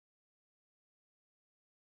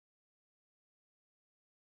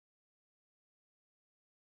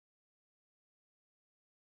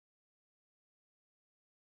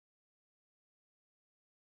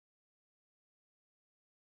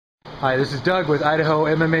Hi, this is Doug with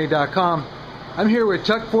IdahoMMA.com. I'm here with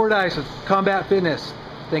Chuck Fordyce with Combat Fitness.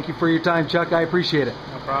 Thank you for your time, Chuck. I appreciate it.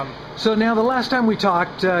 No problem. So now, the last time we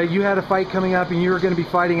talked, you had a fight coming up and you were going to be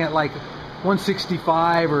fighting at like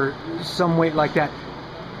 165 or some weight like that.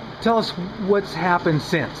 Tell us what's happened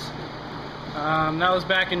since. That was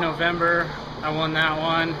back in November. I won that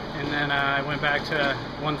one, and then I went back to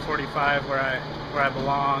 145 where I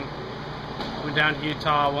belong. Went down to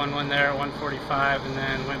Utah, won one there at 145, and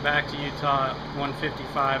then went back to Utah at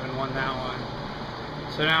 155 and won that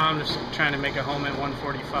one. So now I'm just trying to make a home at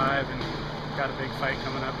 145, and got a big fight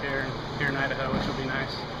coming up here in Idaho, which will be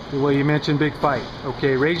nice. Well, you mentioned big fight.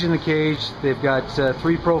 Okay, Rage in the Cage, they've got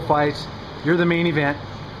 3 pro fights. You're the main event.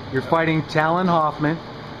 You're fighting Talon Hofman,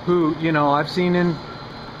 who, you know, I've seen in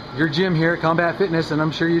your gym here at Combat Fitness, and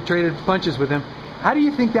I'm sure you traded punches with him. How do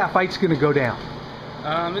you think that fight's going to go down?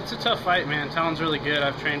 It's a tough fight, man. Talon's really good.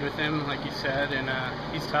 I've trained with him, like you said, and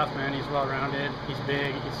he's tough, man. He's well-rounded. He's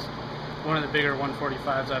big. He's one of the bigger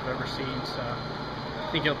 145s I've ever seen, so I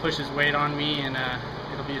think he'll push his weight on me, and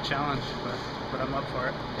it'll be a challenge, but I'm up for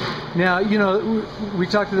it. Now, you know, we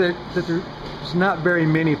talked that there's not very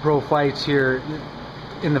many pro fights here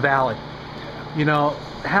in the Valley. You know,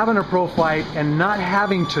 having a pro fight and not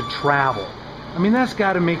having to travel, I mean, that's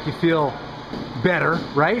got to make you feel better,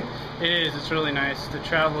 right? It is. It's really nice. The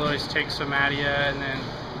travel always takes some out of you, and then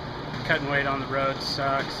cutting weight on the road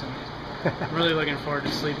sucks. And I'm really looking forward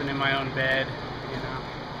to sleeping in my own bed. You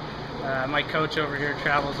know, my coach over here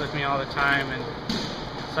travels with me all the time, and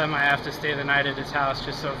so I might have to stay the night at his house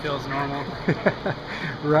just so it feels normal.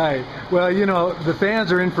 Right. Well, you know, the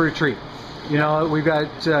fans are in for a treat. You know, we've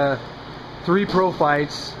got 3 pro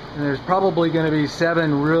fights, and there's probably going to be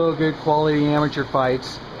 7 real good quality amateur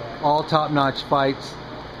fights, all top-notch fights.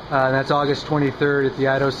 That's August 23rd at the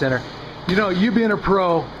Idaho Center. You know, you being a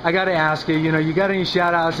pro, I got to ask you, you know, you got any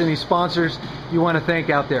shout-outs, any sponsors you want to thank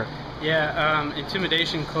out there? Yeah,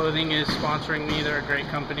 Intimidation Clothing is sponsoring me. They're a great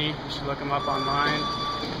company. You should look them up online.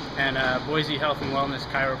 And Boise Health and Wellness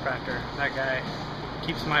Chiropractor. That guy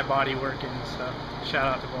keeps my body working, so shout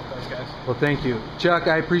out to both those guys. Well, thank you. Chuck,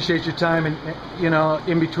 I appreciate your time, and, you know,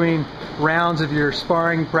 in between rounds of your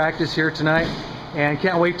sparring practice here tonight. And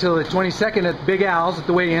can't wait till the 22nd at Big Al's at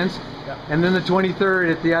the weigh-ins, and then the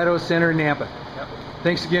 23rd at the Idaho Center in Nampa. Yep.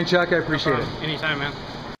 Thanks again, Chuck. I appreciate it. Anytime, man.